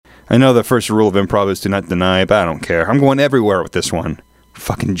I know the first rule of improv is do not deny, but I don't care. I'm going everywhere with this one.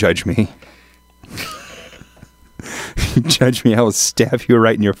 Fucking judge me. You judge me, I will stab you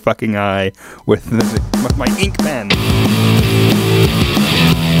right in your fucking eye with my ink pen.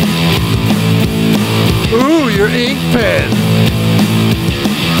 Ooh, your ink pen.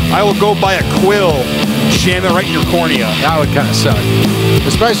 I will go buy a quill, jam it right in your cornea. That would kind of suck.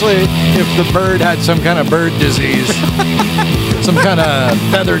 Especially if the bird had some kind of bird disease. Some kind of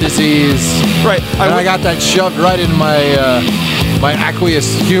feather disease. Right. I got that shoved right in my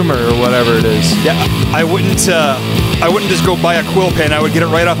aqueous humor or whatever it is. Yeah, I wouldn't just go buy a quill pen. I would get it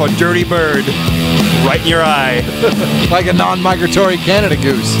right off a dirty bird, right in your eye. Like a non-migratory Canada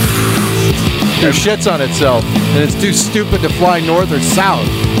goose. It shits on itself, and it's too stupid to fly north or south.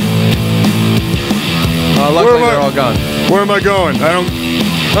 Luckily, they're all gone. Where am I going? I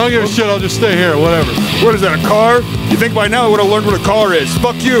don't give a shit. I'll just stay here. Whatever. What is that, a car? You think by now I would have learned what a car is?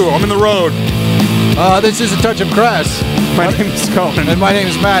 Fuck you. I'm in the road. This is A Touch of Crass. My name is Colin. And my name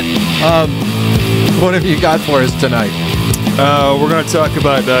is Matt. What have you got for us tonight? We're going to talk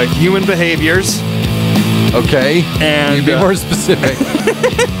about human behaviors. Okay. And you be more specific.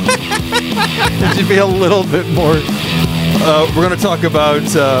 Could you be a little bit more? We're going to talk about,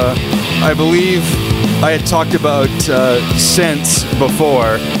 I believe I had talked about sense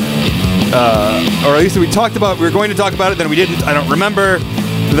before. Or at least we were going to talk about it, then we didn't. I don't remember.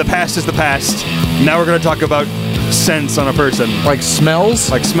 The past is the past. Now we're going to talk about sense on a person. Like smells?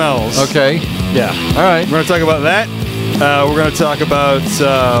 Like smells. Okay. Yeah. All right. We're going to talk about that. We're going to talk about...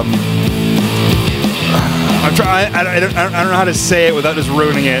 I don't know how to say it without just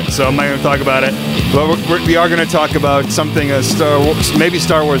ruining it, so I'm not going to talk about it. But we are going to talk about something maybe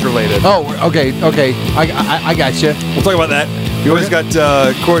Star Wars related. Oh, okay. I got you. We'll talk about that. We always got,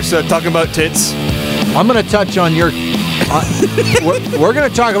 of course, talking about tits. I'm going to touch on your... we're going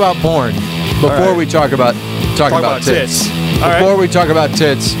to talk about porn before we talk about tits. Before we talk about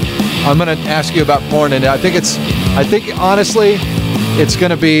tits, I'm going to ask you about porn, and I think honestly, it's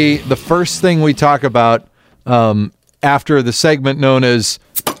going to be the first thing we talk about after the segment known as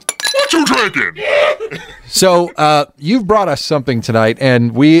What You Drinking? So you've brought us something tonight,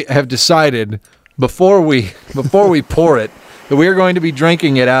 and we have decided before we pour it that we are going to be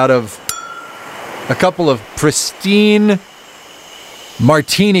drinking it out of a couple of pristine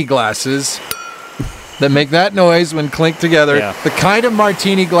martini glasses that make that noise when clinked together. Yeah. The kind of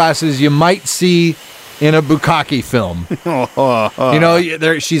martini glasses you might see in a Bukkake film. You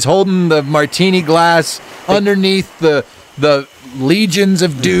know, she's holding the martini glass underneath the legions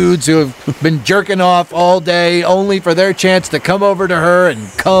of dudes who have been jerking off all day only for their chance to come over to her and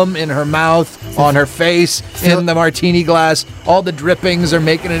come in her mouth, on her face, in the martini glass. All the drippings are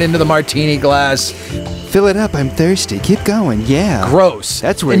making it into the martini glass. Fill it up. I'm thirsty. Keep going. Yeah. Gross.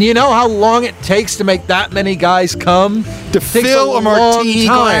 That's weird. And you know how long it takes to make that many guys come? To fill a martini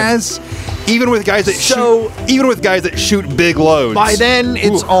glass? Even with guys that shoot big loads. By then,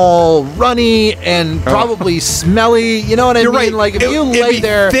 it's all runny and probably smelly. You know what I mean? You're right. Like if you lay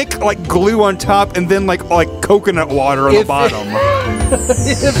there, thick like glue on top, and then like coconut water on the bottom.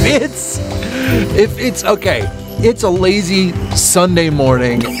 if it's okay. It's a lazy Sunday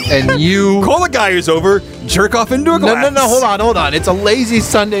morning, and you call the guy who's over, jerk off into a glass. No, hold on. It's a lazy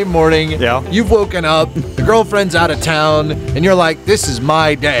Sunday morning. Yeah. You've woken up, the girlfriend's out of town, and you're like, this is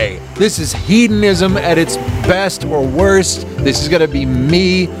my day. This is hedonism at its best or worst. This is going to be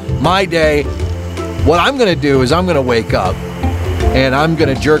me, my day. What I'm going to do is I'm going to wake up, and I'm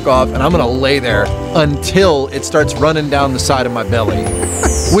going to jerk off, and I'm going to lay there until it starts running down the side of my belly,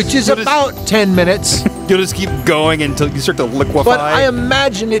 which is about 10 minutes. You'll just keep going until you start to liquefy. But I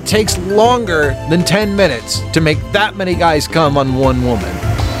imagine it takes longer than 10 minutes to make that many guys come on one woman.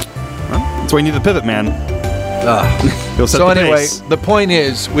 That's why you need the pivot man. So anyway, the point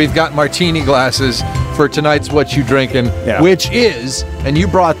is, we've got martini glasses for tonight's What You Drinking, which is, and you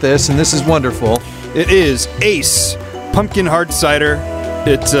brought this, and this is wonderful. It is Ace Pumpkin Hard Cider.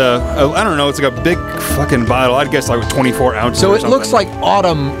 It's, I don't know, it's like a big fucking bottle. I'd guess like 24 ounces. So it looks like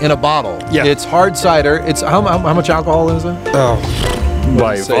autumn in a bottle. Yeah. It's hard cider. It's how much alcohol is it? Oh.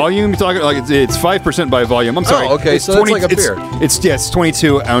 By volume, you're talking like it's 5% by volume. I'm sorry. Oh, okay, so that's like a beer. It's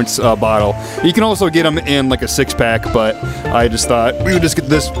 22-ounce bottle. You can also get them in like a 6-pack, but I just thought we would just get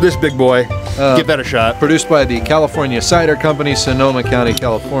this big boy, give that a shot. Produced by the California Cider Company, Sonoma County,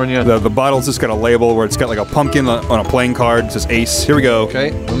 California. The bottle's just got a label where it's got like a pumpkin on a playing card. It says Ace. Here we go.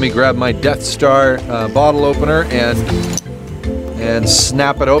 Okay, let me grab my Death Star bottle opener and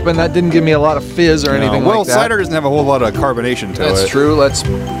snap it open. That didn't give me a lot of fizz or anything like that. Well, cider doesn't have a whole lot of carbonation to it. That's true. Let's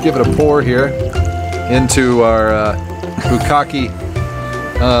give it a pour here into our Bukkake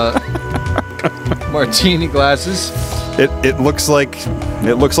martini glasses. It looks like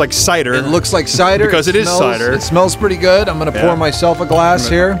cider. It looks like cider because it is cider. It smells pretty good. I'm going to pour myself a glass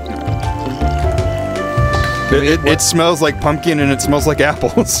here. It smells like pumpkin and it smells like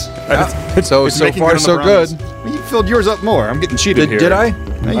apples. So making far on the so brownies. good. You filled yours up more. I'm getting cheated here. Did I?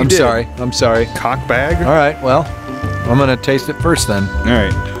 No, you I'm did. sorry. I'm sorry. Cock bag. All right. Well, I'm going to taste it first then. All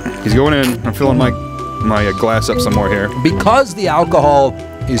right. He's going in. I'm filling my glass up some more here. Because the alcohol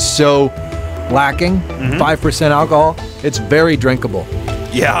is so lacking, 5% alcohol, it's very drinkable.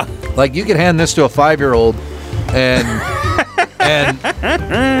 Yeah. Like you could hand this to a 5-year-old and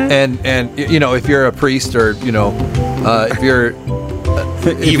and you know, if you're a priest or, you know, if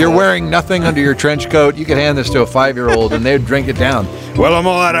you're wearing nothing under your trench coat, you could hand this to a 5-year-old and they'd drink it down. Well, I'm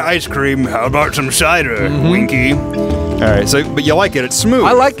all out of ice cream. How about some cider, Winky? All right. So, but you like it? It's smooth.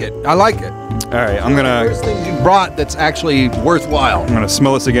 I like it. I like it. All right. I'm gonna There's things you brought that's actually worthwhile.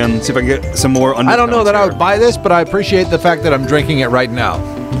 smell this again. See if I can get some more. I don't know that I undertones would buy this, but I appreciate the fact that I'm drinking it right now.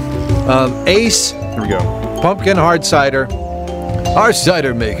 Ace here. Here we go. Pumpkin Hard Cider. Our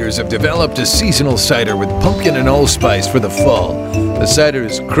cider makers have developed a seasonal cider with pumpkin and allspice for the fall. The cider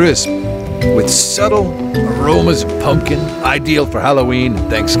is crisp with subtle aromas of pumpkin, ideal for Halloween and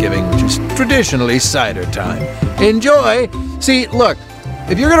Thanksgiving, which is traditionally cider time. Enjoy. See, look,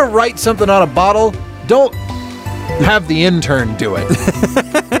 if you're going to write something on a bottle, don't have the intern do it.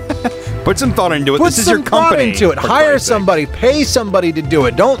 Put some thought into it. Put This is some your company. thought into it. for Hire Christ's sake. somebody. Pay somebody to do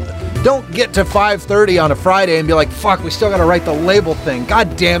it. Don't get to 5:30 on a Friday and be like, fuck, we still got to write the label thing.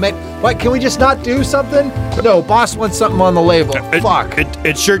 God damn it. Like, can we just not do something? No, boss wants something on the label. Fuck.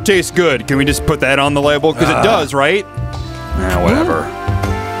 It sure tastes good. Can we just put that on the label? Because it does, right? Whatever.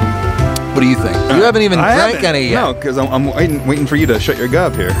 What do you think? You haven't even I drank haven't. any yet. No, because I'm waiting for you to shut your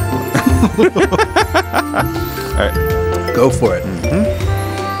gob here. All right. Go for it.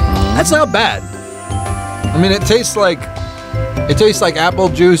 That's not bad. I mean, it tastes like apple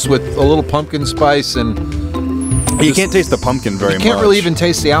juice with a little pumpkin spice, and You can't taste the pumpkin very you much. can't really even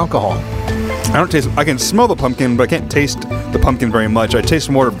taste the alcohol. I can smell the pumpkin, but I can't taste the pumpkin very much. I taste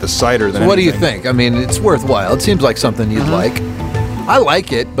more of the cider than So what do you anything. think? I mean, it's worthwhile. It seems like something you'd like. I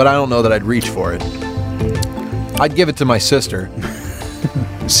like it, but I don't know that I'd reach for it. I'd give it to my sister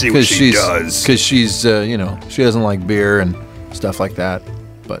See what she does. because she's you know, she doesn't like beer and stuff like that.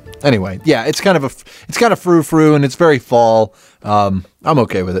 But anyway, yeah, it's kind of frou-frou and it's very fall. I'm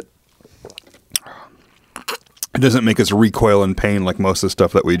okay with it. It doesn't make us recoil in pain like most of the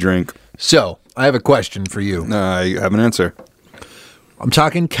stuff that we drink. So I have a question for you. I have an answer. I'm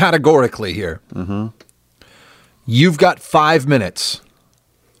talking categorically here. Mm-hmm. You've got 5 minutes.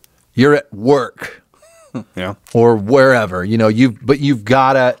 You're at work. Yeah. Or wherever, you know, you've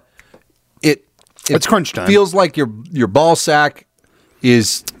gotta. It's crunch time. Feels like your ball sack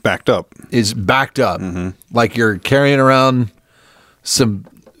is Backed up. backed up, like you're carrying around some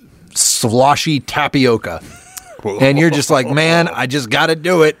sloshy tapioca, and you're just like, man, I just gotta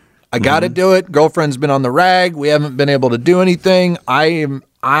do it. I gotta do it. Girlfriend's been on the rag. We haven't been able to do anything. I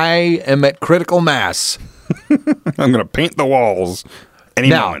am at critical mass. I'm gonna paint the walls any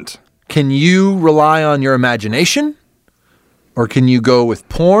moment. Can you rely on your imagination, or can you go with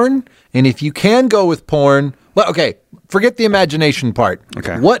porn? And if you can go with porn, well, okay, forget the imagination part.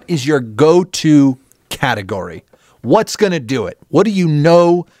 Okay. What is your go-to category? What's going to do it? What do you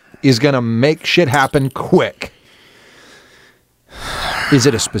know is going to make shit happen quick? Is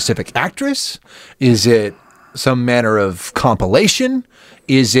it a specific actress? Is it some manner of compilation?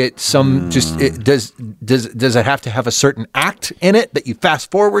 Is it some does it have to have a certain act in it that you fast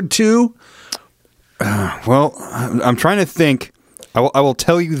forward to? Well, I'm trying to think. I will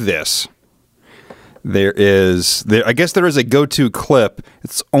tell you this. I guess there is a go-to clip.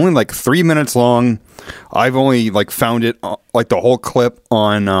 It's only like 3 minutes long. I've only found it like the whole clip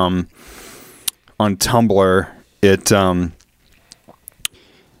on Tumblr.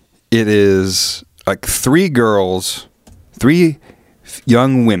 It is like three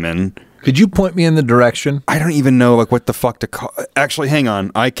young women. Could you point me in the direction? I don't even know what the fuck to call. Actually, hang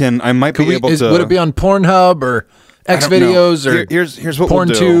on. I might be able to. Would it be on Pornhub or Xvideos or here's what we'll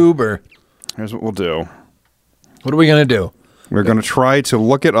do. PornTube or? Here's what we'll do. What are we gonna do? We're going to try to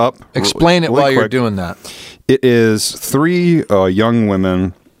look it up. Explain it really while you're quick. doing that. It is three young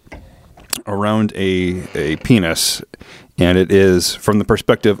women around a penis, and it is from the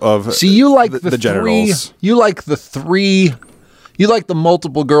perspective of See, you like the genitals. three. You like the three. You like the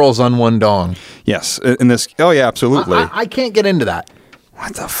multiple girls on one dong. Yes, in this. Oh yeah, absolutely. I can't get into that.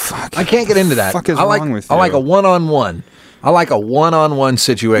 What the fuck? I can't get into that. What the fuck is I like, wrong with I you? like a one-on-one. I like a one-on-one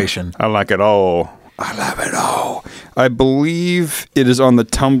situation. I like it all. I love it all. I believe it is on the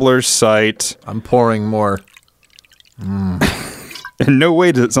Tumblr site. I'm pouring more. In no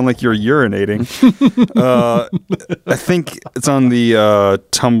way does it sound like you're urinating. I think it's on the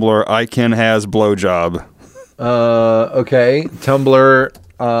Tumblr. I can has blowjob. Okay. Tumblr.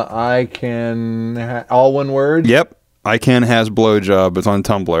 I can all one word. Yep. I can has blowjob. It's on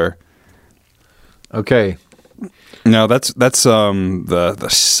Tumblr. Okay. No, that's the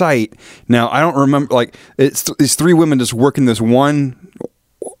site. Now I don't remember. Like it's these three women just working this one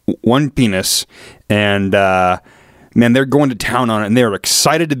penis, and man, they're going to town on it, and they're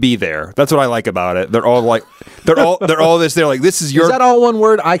excited to be there. That's what I like about it. They're all like, they're all this. They're like, this is your. Is that all one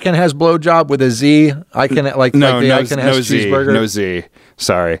word? I can has blowjob with a Z. I can like no, like the no, I can has no Z, cheeseburger. no Z.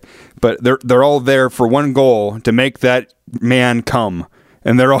 Sorry, but they're all there for one goal, to make that man come,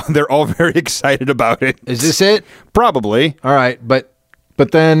 and they're all very excited about it. Is this it? Probably. All right, but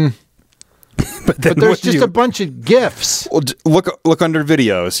then But there's what just a bunch of gifs. Well, look under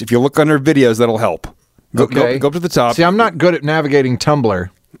videos. If you look under videos, that'll help. Go up to the top. See, I'm not good at navigating Tumblr.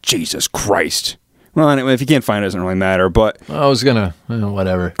 Jesus Christ. Well, anyway, if you can't find it, it doesn't really matter. But I was gonna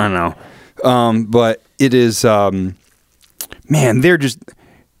whatever. I don't know. But it is, man, they're just,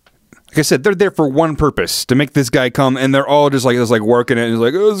 like I said, they're there for one purpose, to make this guy come, and they're all just like working it, and it's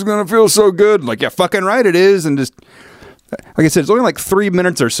like, oh, this is gonna feel so good. Like, yeah, fucking right it is, and just, like I said, it's only like 3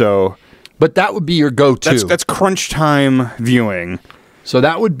 minutes or so. But that would be your go-to. That's crunch time viewing. So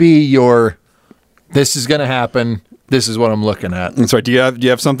that would be your. This is gonna happen. This is what I'm looking at. That's right. Do you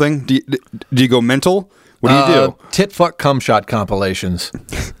have something? Do you go mental? What do you do? Tit fuck cum shot compilations.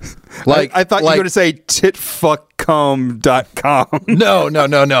 Like I thought you were going to say titfuckcum.com.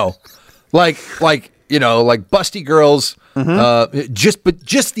 No. Like busty girls.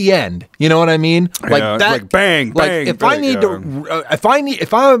 Just the end. You know what I mean? Like Yeah, that. like bang, bang, If bang,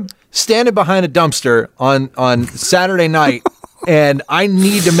 if I'm standing behind a dumpster on Saturday night and I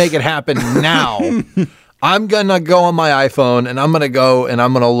need to make it happen now, I'm gonna go on my iPhone and I'm gonna go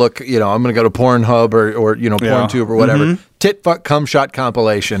look. I'm gonna go to Pornhub or PornTube or whatever. Tit fuck cum shot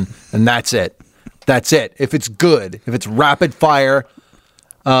compilation, and that's it. That's it. If it's good, if it's rapid fire,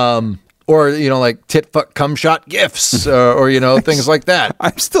 or like tit fuck cum shot gifs, or things like that.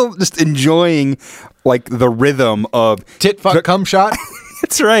 I'm still just enjoying like the rhythm of Tit fuck cum shot.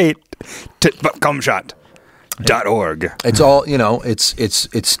 That's right. Titfuckcumshot.org. It's all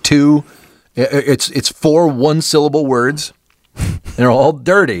it's 4 one-syllable words. They're all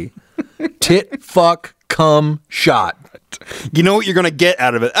dirty. Tit fuck cum shot. You know what you're going to get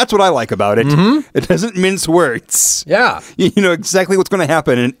out of it. That's what I like about it. It doesn't mince words. Yeah. You know exactly what's going to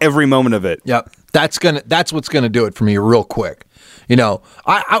happen in every moment of it. Yep. That's what's gonna do it for me real quick.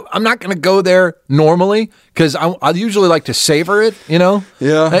 I'm not gonna go there normally because I usually like to savor it. Yeah.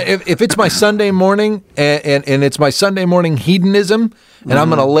 If it's my Sunday morning and it's my Sunday morning hedonism, and I'm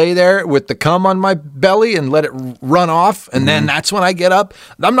gonna lay there with the cum on my belly and let it run off, and then that's when I get up.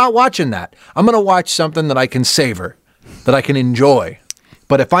 I'm not watching that. I'm gonna watch something that I can savor, that I can enjoy.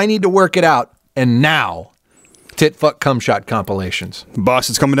 But if I need to work it out, and now. Tit fuck cum shot compilations. Boss,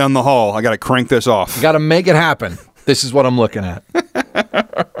 it's coming down the hall. I got to crank this off. Got to make it happen. This is what I'm looking at.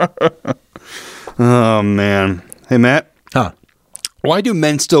 Oh, man. Hey, Matt. Huh? Why do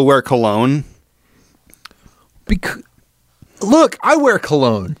men still wear cologne? Look, I wear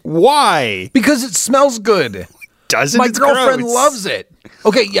cologne. Why? Because it smells good. Doesn't My it's girlfriend gross. loves it.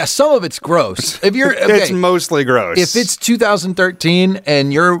 Okay, yeah, some of it's gross. If you're It's mostly gross. if it's 2013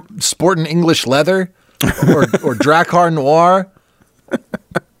 and you're sporting English leather or Drakkar Noir,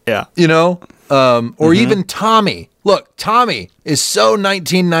 yeah. or even Tommy. Look, Tommy is so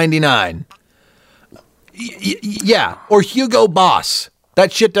 1999. Yeah, or Hugo Boss.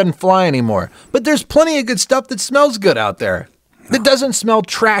 That shit doesn't fly anymore. But there's plenty of good stuff that smells good out there. That doesn't smell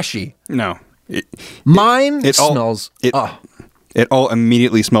trashy. No. Mine smells. It all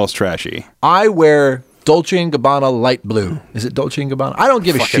immediately smells trashy. I wear Dolce & Gabbana light blue. Is it Dolce & Gabbana? I don't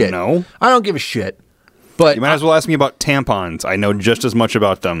give a Fucking shit. no. I don't give a shit. But You might as well ask me about tampons. I know just as much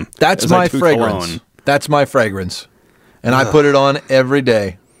about them. that's as I my do fragrance. cologne. That's my fragrance. And I put it on every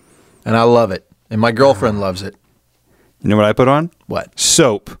day. And I love it. And my girlfriend loves it. You know what I put on? What?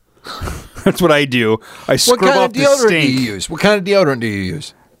 Soap. That's what I do. I What scrub kind off of the deodorant do you stink. use? What kind of deodorant do you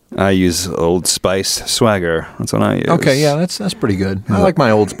use? I use Old Spice Swagger. That's what I use. Okay, yeah, that's pretty good. I like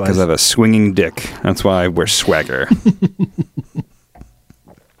my Old Spice. Because I have a swinging dick. That's why I wear Swagger.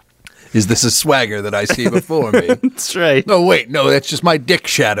 Is this a swagger that I see before me? That's right. No, wait, no, that's just my dick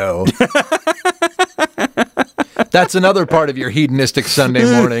shadow. That's another part of your hedonistic Sunday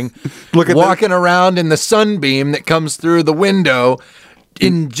morning. Look at walking around in the sunbeam that comes through the window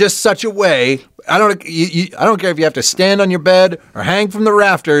in just such a way I don't care if you have to stand on your bed or hang from the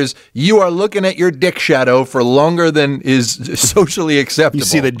rafters. You are looking at your dick shadow for longer than is socially acceptable. You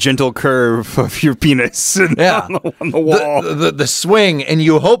see the gentle curve of your penis on the wall. The swing, and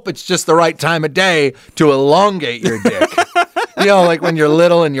you hope it's just the right time of day to elongate your dick. You know, like when you're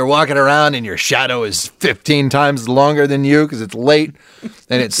little and you're walking around and your shadow is 15 times longer than you because it's late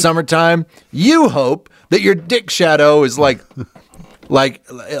and it's summertime. You hope that your dick shadow is like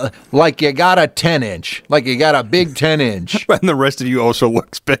you got a 10-inch, like you got a big 10-inch. And the rest of you also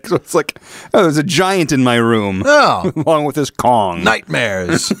looks big. So it's like, oh, there's a giant in my room. Oh. Along with this Kong.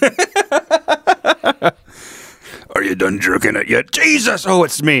 Nightmares. Are you done jerking it yet? Jesus! Oh,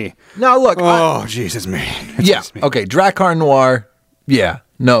 it's me. Now, look. Oh, Jesus, me. Yeah. Okay, Drakkar Noir. Yeah.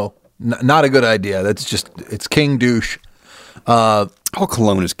 No. Not a good idea. That's just, it's King Douche. All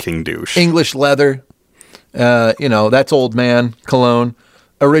cologne is King Douche. English leather. That's Old Man cologne.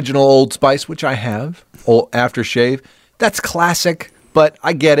 Original Old Spice, which I have. Aftershave. That's classic, but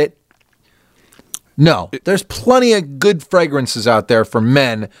I get it. No, there's plenty of good fragrances out there for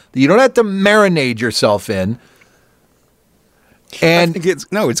men that you don't have to marinate yourself in. And I think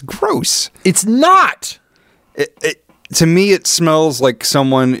it's gross. It's not. To me, it smells like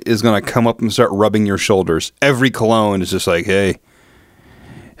someone is going to come up and start rubbing your shoulders. Every cologne is just like, hey,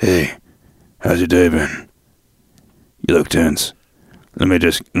 how's your day been? You look tense. Let me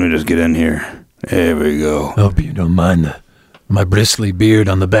just get in here. There we go. Hope you don't mind my bristly beard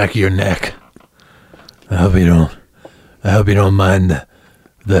on the back of your neck. I hope you don't mind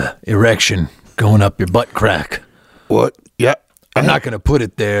the erection going up your butt crack. What? Yeah. I'm not going to put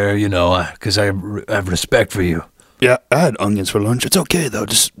it there, because I have respect for you. Yeah, I had onions for lunch. It's okay, though.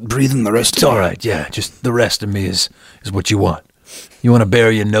 Just breathe in the rest It's all right, yeah. Just the rest of me is what you want. You want to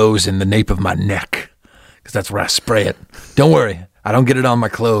bury your nose in the nape of my neck, because that's where I spray it. Don't worry. I don't get it on my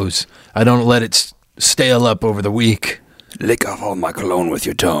clothes. I don't let it stale up over the week. Lick off all my cologne with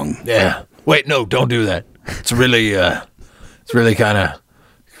your tongue. Yeah. Wait, no, don't do that. It's really kind of,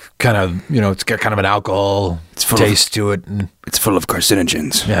 it's got kind of an alcohol taste to it. And it's full of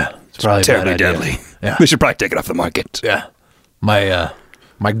carcinogens. Yeah. It's probably terribly deadly. Yeah. We should probably take it off the market. Yeah. My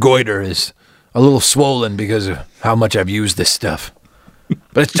goiter is a little swollen because of how much I've used this stuff.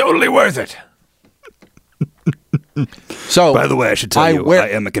 But it's totally worth it. So, by the way, I should tell you, I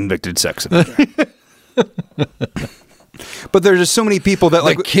am a convicted sex offender. But there's just so many people that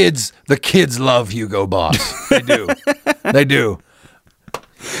the kids love Hugo Boss. They do. They do.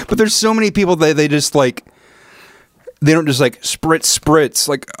 But there's so many people that they just like, they don't just like spritz.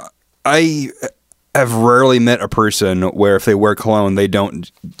 Like, I have rarely met a person where if they wear cologne, they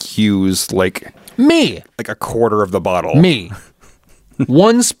don't use like a quarter of the bottle. Me.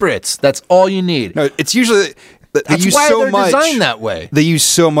 One spritz. That's all you need. No, it's usually that's use why so they're much, designed that way. They use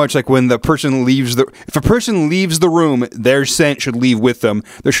so much, like when the person leaves if a person leaves the room, their scent should leave with them.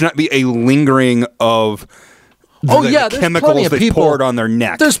 There should not be a lingering of the chemicals they poured on their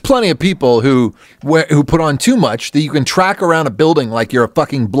neck. There's plenty of people who put on too much that you can track around a building like you're a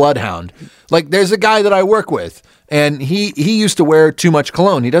fucking bloodhound. Like there's a guy that I work with, and he used to wear too much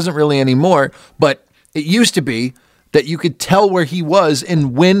cologne. He doesn't really anymore, but it used to be that you could tell where he was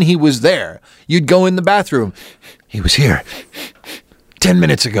and when he was there. You'd go in the bathroom. He was here 10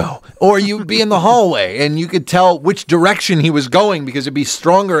 minutes ago. Or you'd be in the hallway and you could tell which direction he was going because it'd be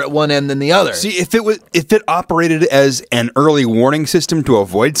stronger at one end than the other. See, if it operated as an early warning system to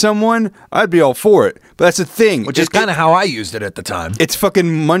avoid someone, I'd be all for it. But that's the thing. Which is kind of how I used it at the time. It's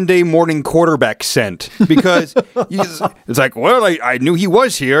fucking Monday morning quarterback scent. Because it's like, well, I knew he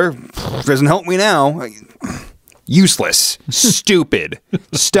was here. Doesn't help me now. Useless. Stupid.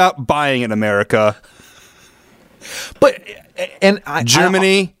 Stop buying it, America. But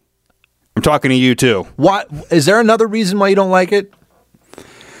Germany, I'm talking to you too. What is there another reason why you don't like it?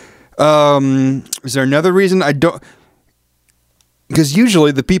 Is there another reason? I don't. Because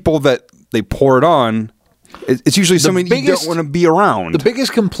usually the people that they pour it on, it's usually somebody you don't want to be around. The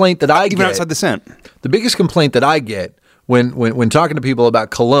biggest complaint that I get, even outside the scent. The biggest complaint that I get when talking to people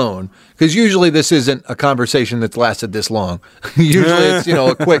about cologne, because usually this isn't a conversation that's lasted this long. Usually it's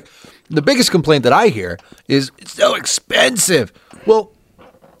a quick. The biggest complaint that I hear is it's so expensive. Well,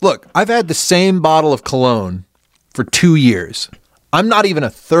 look, I've had the same bottle of cologne for 2 years. I'm not even a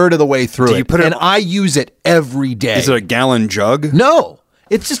third of the way through it, and I use it every day. Is it a gallon jug? No.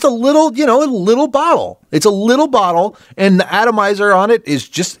 It's just a little bottle. It's a little bottle, and the atomizer on it is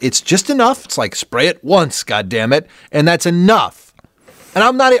just enough. It's like spray it once, goddammit, and that's enough. And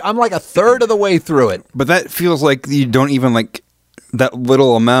I'm like a third of the way through it. But that feels like you don't even like that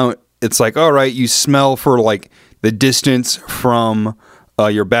little amount. It's like, all right, you smell for like the distance from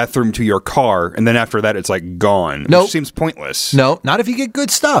your bathroom to your car, and then after that, it's like gone. Nope. Which seems pointless. No, not if you get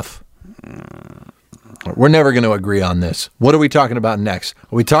good stuff. We're never going to agree on this. What are we talking about next?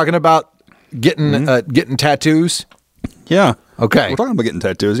 Are we talking about getting tattoos? Yeah. Okay. We're talking about getting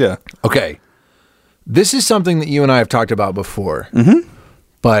tattoos, yeah. Okay. This is something that you and I have talked about before,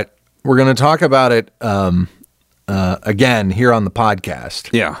 but we're going to talk about it again here on the podcast.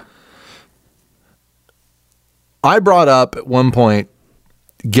 Yeah. I brought up at one point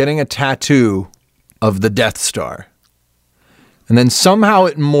getting a tattoo of the Death Star. And then somehow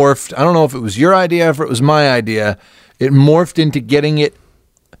it morphed. I don't know if it was your idea, if it was my idea. It morphed into getting it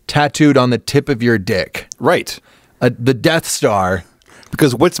tattooed on the tip of your dick. Right. The Death Star.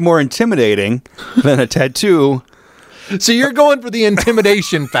 Because what's more intimidating than a tattoo? So you're going for the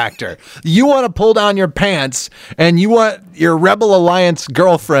intimidation factor. You want to pull down your pants and you want your Rebel Alliance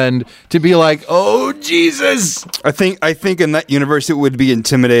girlfriend to be like, "Oh, Jesus." I think in that universe it would be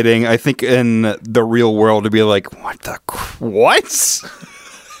intimidating. I think in the real world it'd be like, what?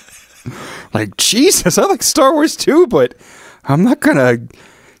 Like, Jesus, I like Star Wars too, but I'm not going to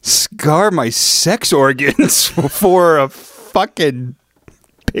scar my sex organs for a fucking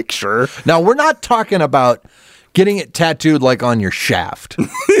picture. Now, we're not talking about getting it tattooed like on your shaft.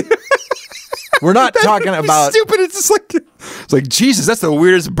 We're not talking about stupid. It's like Jesus. That's the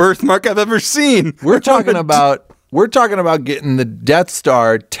weirdest birthmark I've ever seen. We're talking about getting the Death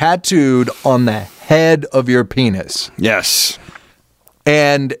Star tattooed on the head of your penis, Yes.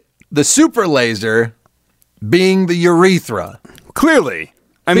 and the super laser being the urethra. Clearly,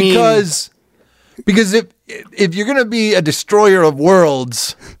 I mean, Because if you're going to be a destroyer of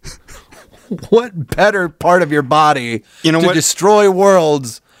worlds, what better part of your body to destroy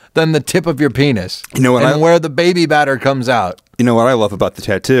worlds than the tip of your penis? You know what? And where the baby batter comes out. You know what I love about the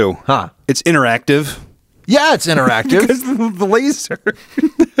tattoo? Huh? It's interactive. Yeah, it's interactive. Because the laser.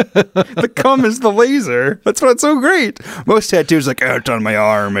 The cum is the laser. That's what's so great. Most tattoos like, oh, it's on my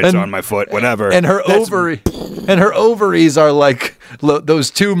arm, it's on my foot, whatever. And her ovaries are like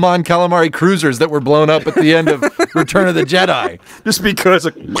those two Mon Calamari cruisers that were blown up at the end of Return of the Jedi. Just because.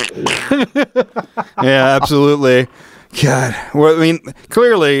 Yeah, absolutely. God. Well, I mean,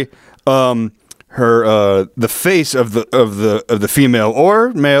 clearly, her the face of the female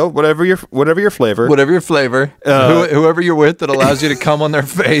or male, whatever your flavor, whoever you're with that allows you to come on their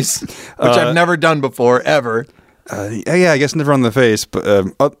face, which I've never done before ever. Yeah, I guess never on the face,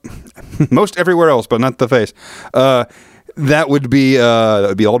 but most everywhere else, but not the face. That would be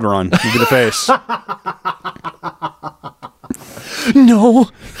Alderaan. Would be the face. No.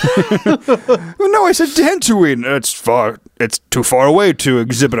 No, I said Dantooine. It's too far away to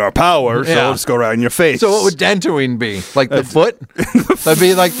exhibit our power, so let's go right in your face. So what would Dantooine be? Like the foot? That'd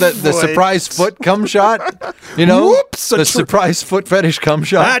be like the surprise foot cum shot? You know? Whoops! The surprise foot fetish cum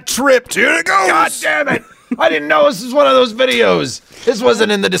shot? I tripped. Here it goes. God damn it! I didn't know this was one of those videos. This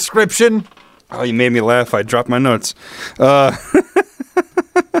wasn't in the description. Oh, you made me laugh. I dropped my notes.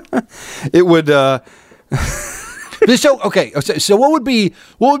 It would... So what would be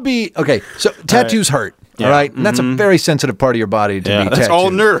okay? So tattoos hurt, all right, and that's a very sensitive part of your body to be tattooed. That's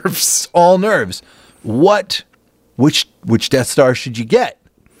all nerves. All nerves. Which Death Star should you get?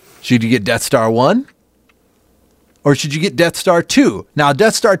 Should you get Death Star 1? Or should you get Death Star 2? Now,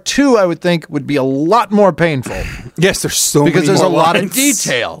 Death Star 2, I would think, would be a lot more painful. Yes, there's so many because there's more a lot lines. of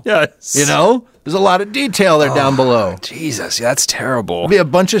detail. Yes, you know, there's a lot of detail there down below. Jesus, yeah, that's terrible. Be a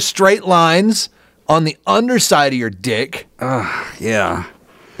bunch of straight lines on the underside of your dick. Yeah.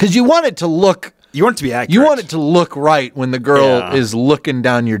 Because you want it to look... You want it to be accurate. You want it to look right when the girl is looking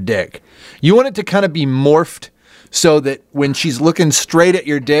down your dick. You want it to kind of be morphed so that when she's looking straight at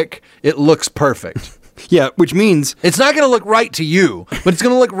your dick, it looks perfect. Yeah, which means... It's not going to look right to you, but it's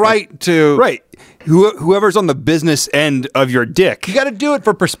going to look right to... Right. Whoever's on the business end of your dick. You got to do it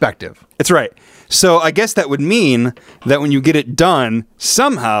for perspective. That's right. So I guess that would mean that when you get it done,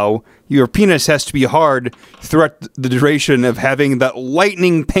 somehow your penis has to be hard throughout the duration of having that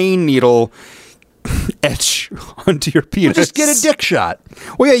lightning pain needle etch onto your penis. Just get a dick shot.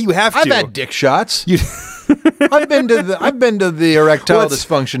 Well, yeah, you have to. I've had dick shots. I've been to the erectile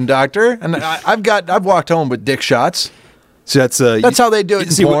dysfunction doctor, and I've walked home with dick shots. So that's how they do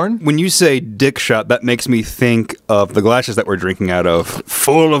it in porn. When you say dick shot, that makes me think of the glasses that we're drinking out of,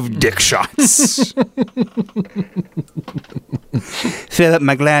 full of dick shots. Fill up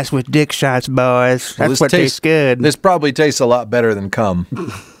my glass with dick shots, boys. That's what tastes good. This probably tastes a lot better than cum.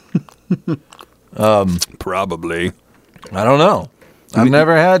 Probably. I don't know. You've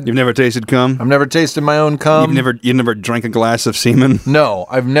never tasted cum? I've never tasted my own cum. You never drank a glass of semen? No,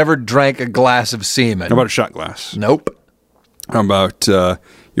 I've never drank a glass of semen. How about a shot glass? Nope. How about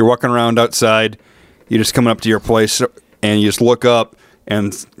you're walking around outside, you're just coming up to your place, and you just look up,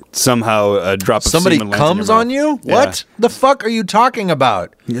 and somehow a drop of Somebody semen lands in your comes mouth. on you? Yeah. What the fuck are you talking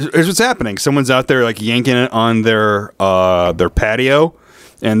about? Here's what's happening. Someone's out there like yanking it on their patio,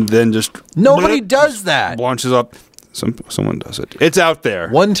 and then just Nobody does that. launches up. Someone does it. It's out there.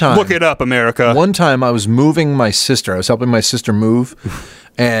 One time. Look it up, America. One time I was moving my sister. I was helping my sister move,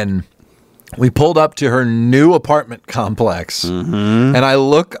 and we pulled up to her new apartment complex. And I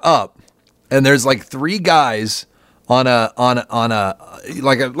look up, and there's like 3 guys on a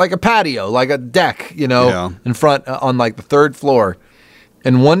like a patio, like a deck, Yeah. in front on like the 3rd floor.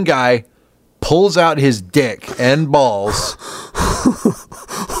 And one guy pulls out his dick and balls.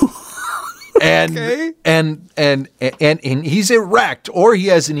 And, Okay. and he's erect, or he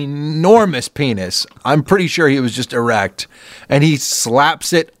has an enormous penis. I'm pretty sure he was just erect, and he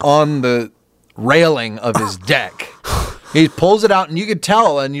slaps it on the railing of his deck. He pulls it out, and you could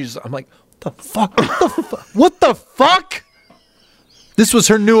tell. And I'm like, what the fuck? What the fuck? This was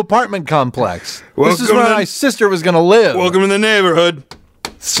her new apartment complex. This is Welcome where to- my sister was gonna live. Welcome to the neighborhood.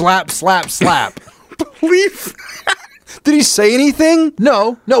 Slap, slap, slap. Believe. Did he say anything?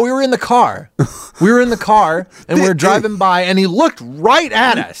 No, we were in the car. We were in the car, and we were driving by, and he looked right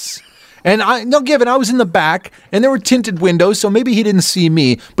at us. And I was in the back, and there were tinted windows, so maybe he didn't see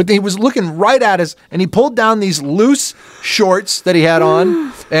me, but he was looking right at us, and he pulled down these loose shorts that he had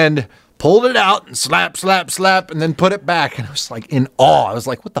on, and pulled it out, and slap, slap, slap, and then put it back. And I was like in awe. I was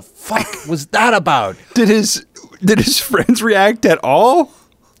like, what the fuck was that about? Did his friends react at all?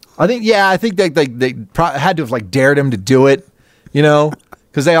 I think they had to have like dared him to do it,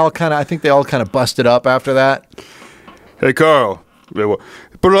 because they all kind of busted up after that. Hey, Carl,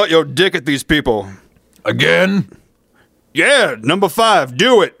 put out your dick at these people. Again? Yeah, number 5,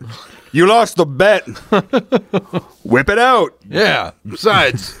 do it. You lost the bet. Whip it out. Yeah.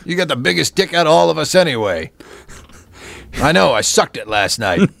 Besides, you got the biggest dick out of all of us anyway. I know, I sucked it last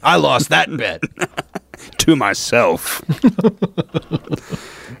night. I lost that bet. To myself.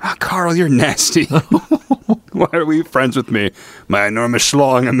 Carl, you're nasty. Why are we friends with me? My enormous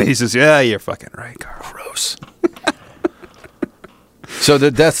schlong amazes you. Yeah, you're fucking right, Carl. Gross. So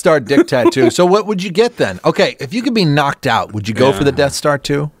the Death Star dick tattoo. So what would you get then? Okay, if you could be knocked out, would you go for the Death Star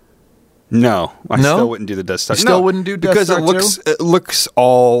too? No, I No? still wouldn't do the Death Star. You still wouldn't do Death because Star it looks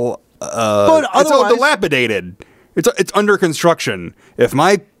all But it's all otherwise- dilapidated. It's under construction. If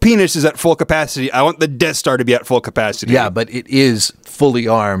my penis is at full capacity, I want the Death Star to be at full capacity. Yeah, but it is fully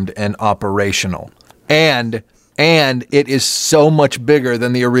armed and operational. And it is so much bigger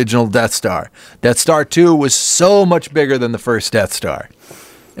than the original Death Star. Death Star 2 was so much bigger than the first Death Star.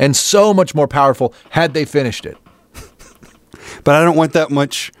 And so much more powerful had they finished it. But I don't want that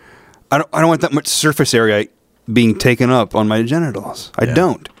much. I don't want that much surface area being taken up on my genitals. I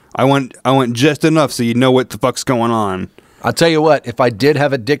don't. I want just enough so you know what the fuck's going on. I'll tell you what, if I did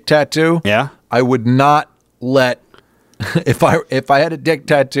have a dick tattoo, Yeah? I would not let if I had a dick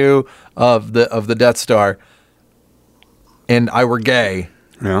tattoo of the Death Star and I were gay,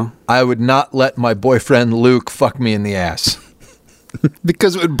 Yeah. I would not let my boyfriend Luke fuck me in the ass.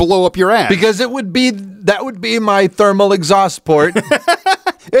 Because it would blow up your ass. Because that would be my thermal exhaust port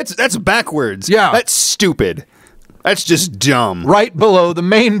that's backwards. Yeah. That's stupid. That's just dumb. right below the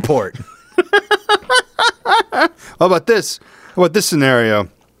main port. How about this? How about this scenario?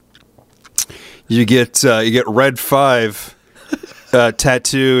 You get Red 5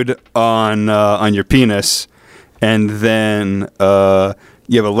 tattooed on your penis, and then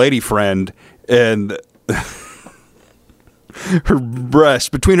you have a lady friend, and her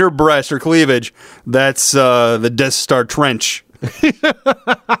breast, between her breast, her cleavage, that's the Death Star trench.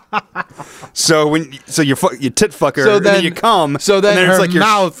 So you tit fuck her, and then you come. So then and her it's like your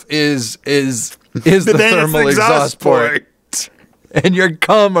mouth is the then it's thermal exhaust port. And your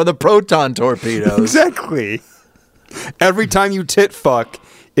cum are the proton torpedoes. Exactly. Every time you tit fuck,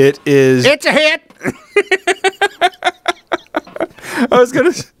 it is. It's a hit. I was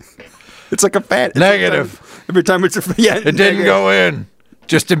gonna. It's like a fat. Negative. Every time it's a yeah. It didn't go in.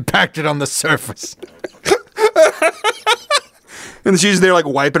 Just impacted on the surface. And she's there like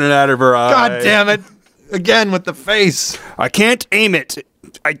wiping it out of her eye. God damn it. Again with the face. I can't aim it.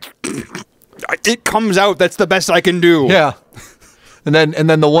 It comes out. That's the best I can do. Yeah. And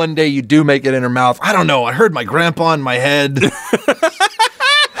then the one day you do make it in her mouth. I don't know. I heard my grandpa in my head.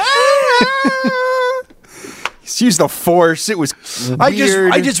 She's the Force. It was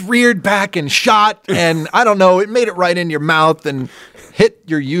weird. I just reared back and shot, and I don't know. It made it right in your mouth and hit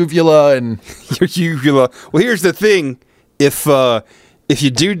your uvula and Your uvula. Well, here's the thing: if If you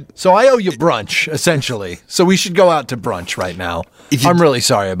do, So I owe you brunch, essentially. So we should go out to brunch right now. I'm really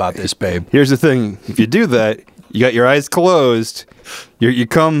sorry about this, babe. here's the thing: if you do that, you got your eyes closed, you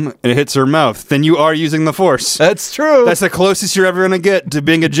come and it hits her mouth, then you are using the Force. That's true. That's the closest you're ever gonna get to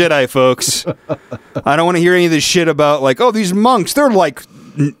being a Jedi, folks. I don't want to hear any of this shit about like, oh, these monks, they're like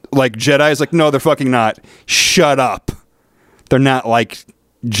Jedis. Like, no, they're fucking not. Shut up. They're not like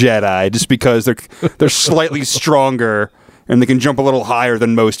Jedi just because they're slightly stronger and they can jump a little higher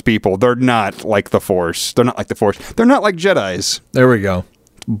than most people. They're not like the Force. They're not like the Force. They're not like Jedis. There we go.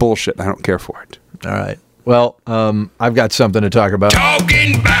 Bullshit. I don't care for it. All right. Well, I've got something to talk about.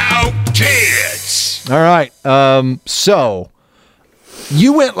 Talking about tits. All right. So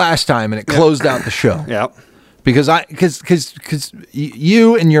you went last time and it closed out the show. Yeah. Because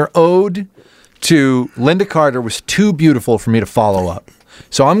you and your ode to Linda Carter was too beautiful for me to follow up.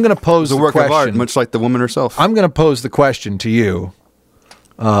 So I'm going to pose It's a the work question. of art, much like the woman herself. I'm going to pose the question to you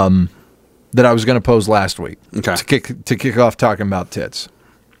that I was going to pose last week. Okay. To kick off talking about tits.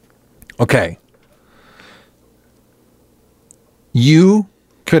 Okay. You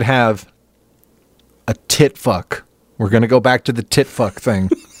could have a tit fuck. We're going to go back to the tit fuck thing.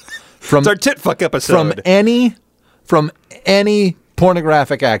 It's our tit fuck episode. From any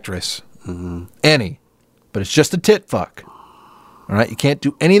pornographic actress. Mm-hmm. Any. But it's just a tit fuck. All right? You can't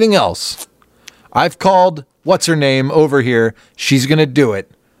do anything else. I've called what's her name over here. She's going to do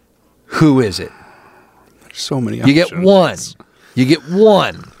it. Who is it? So many You options. get one. You get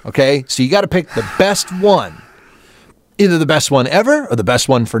one. Okay? So you got to pick the best one. Either the best one ever or the best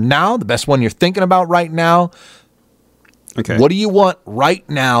one for now, the best one you're thinking about right now. Okay. What do you want right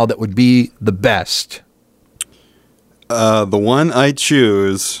now that would be the best? The one I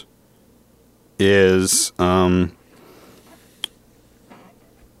choose is I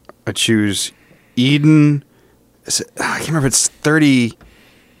choose Eden. I can't remember if it's 30.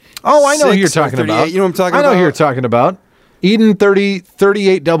 Oh, I know who you're 6 or talking 38. about. You know what I'm talking I know about? who you're talking about. Eden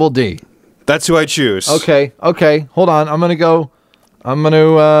 38 double D. That's who I choose. Okay. Hold on. I'm going to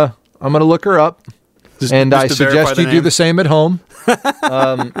look her up. And I just to verify suggest the you do name. the same at home.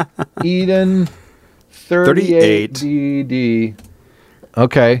 Eden 38 DD.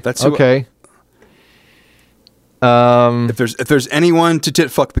 Okay. That's who- okay. If there's anyone to tit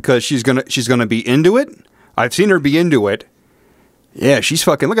fuck because she's gonna be into it, I've seen her be into it. Yeah, she's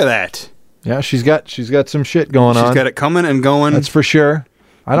fucking. Look at that. Yeah, she's got some shit going on. She's got it coming and going. That's for sure.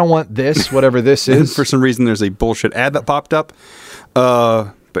 I don't want this, whatever this And is. for some reason, there's a bullshit ad that popped up.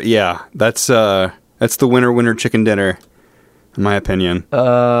 But yeah, that's the winner chicken dinner, in my opinion.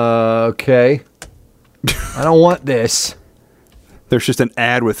 Okay. I don't want this. There's just an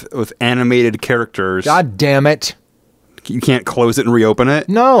ad with animated characters. God damn it. You can't close it and reopen it.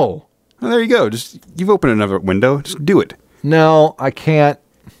 No. Well, there you go. You've opened another window. Just do it. No, I can't.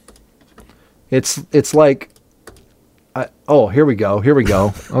 It's like here we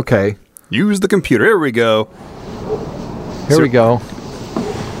go. Okay. Use the computer. Here we go. Here we go.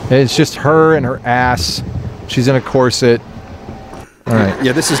 It's just her and her ass. She's in a corset. All right.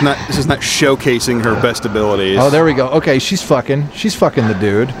 Yeah, this is not showcasing her best abilities. Oh, there we go. Okay, she's fucking the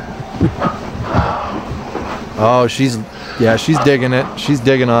dude. Oh, she's digging it. She's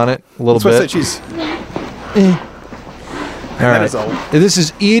digging on it a little That's what I bit. said. She's All right. is all. This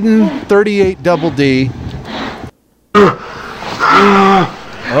is Eden 38 double D.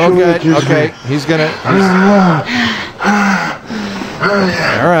 Okay. He's gonna.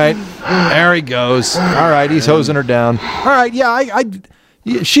 All right. There he goes. All right. He's hosing her down. All right. Yeah.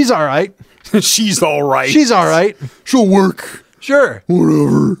 She's all right. She's all right. She's all right. She'll work. Sure.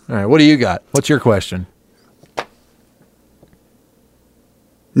 Whatever. All right. What do you got? What's your question?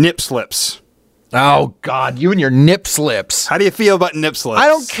 Nip slips. Oh God, you and your nip slips. How do you feel about nip slips? I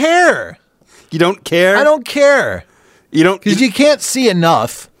don't care. You don't care? I don't care. You don't. Because you can't see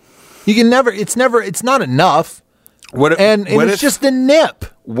enough. You can never. It's not enough. What if, And it's just a nip.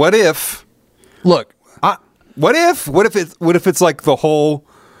 What if? Look, What if it's like the whole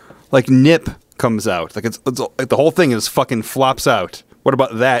like nip comes out? Like it's like the whole thing is fucking flops out. What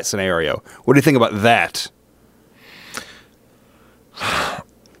about that scenario? What do you think about that?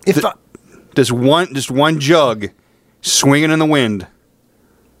 Just one jug swinging in the wind.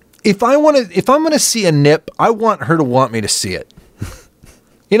 if I'm gonna see a nip, I want her to want me to see it.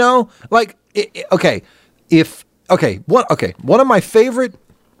 You know, like one of my favorite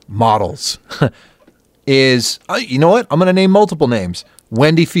models is you know what? I'm gonna name multiple names.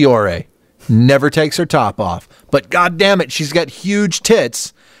 Wendy Fiore never takes her top off, but god damn it, she's got huge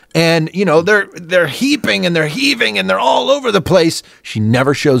tits. And, you know, they're heaping and they're heaving and they're all over the place. She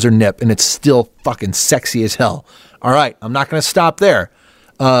never shows her nip, and it's still fucking sexy as hell. All right, I'm not going to stop there.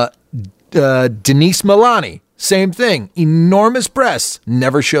 Denise Milani, same thing. Enormous breasts,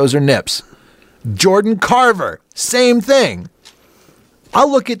 never shows her nips. Jordan Carver, same thing.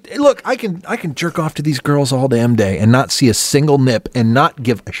 Look, I can jerk off to these girls all damn day and not see a single nip and not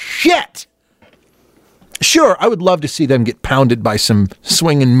give a shit. Sure, I would love to see them get pounded by some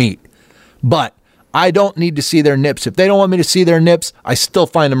swinging meat, but I don't need to see their nips. If they don't want me to see their nips, I still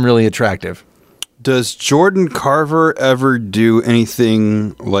find them really attractive. Does Jordan Carver ever do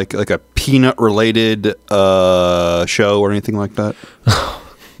anything like a peanut-related show or anything like that?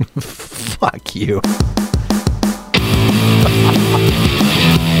 Fuck you.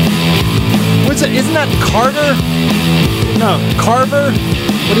 What's it? Isn't that Carter? No. Carver?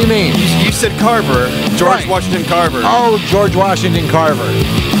 What do you mean? You said Carver. George Right. Washington Carver. Oh, George Washington Carver.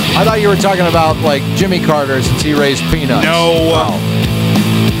 I thought you were talking about, like, Jimmy Carter since he raised peanuts. No. Oh.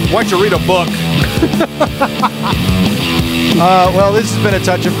 Why don't you read a book? Well, this has been A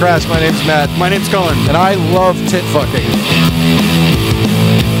Touch of Crass. My name's Matt. My name's Colin. And I love tit fucking.